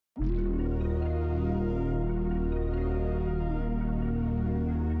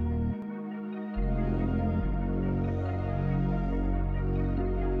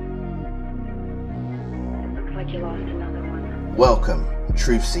Welcome,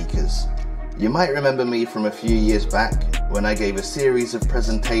 truth seekers. You might remember me from a few years back when I gave a series of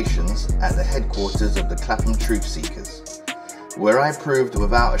presentations at the headquarters of the Clapham Truth Seekers, where I proved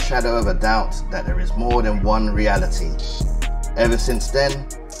without a shadow of a doubt that there is more than one reality. Ever since then,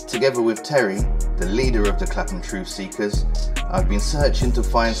 together with Terry, the leader of the Clapham Truth Seekers, I've been searching to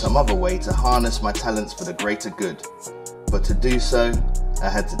find some other way to harness my talents for the greater good. But to do so, I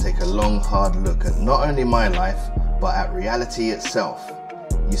had to take a long, hard look at not only my life, but at reality itself.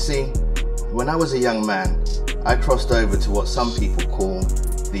 You see, when I was a young man, I crossed over to what some people call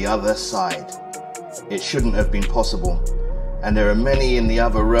the other side. It shouldn't have been possible, and there are many in the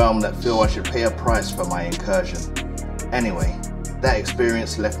other realm that feel I should pay a price for my incursion. Anyway, that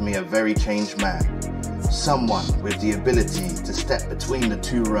experience left me a very changed man. Someone with the ability to step between the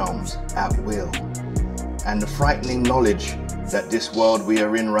two realms at will. And the frightening knowledge that this world we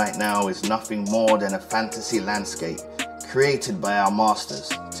are in right now is nothing more than a fantasy landscape created by our masters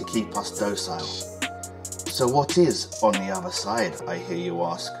to keep us docile. So what is on the other side, I hear you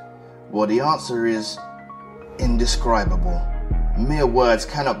ask? Well, the answer is indescribable. Mere words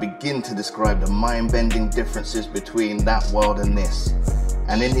cannot begin to describe the mind-bending differences between that world and this.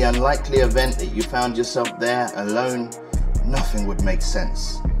 And in the unlikely event that you found yourself there alone, nothing would make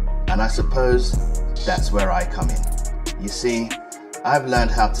sense. And I suppose that's where I come in. You see, I've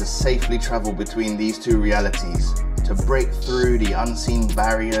learned how to safely travel between these two realities, to break through the unseen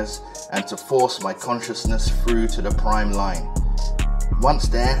barriers and to force my consciousness through to the prime line. Once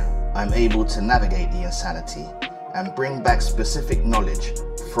there, I'm able to navigate the insanity and bring back specific knowledge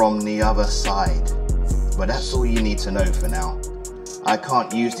from the other side. But that's all you need to know for now. I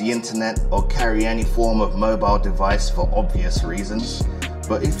can't use the internet or carry any form of mobile device for obvious reasons,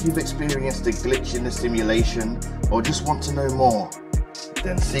 but if you've experienced a glitch in the simulation or just want to know more,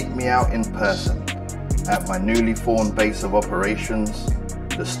 then seek me out in person at my newly formed base of operations,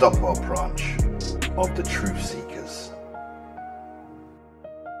 the Stockwell branch of the Truth Seekers.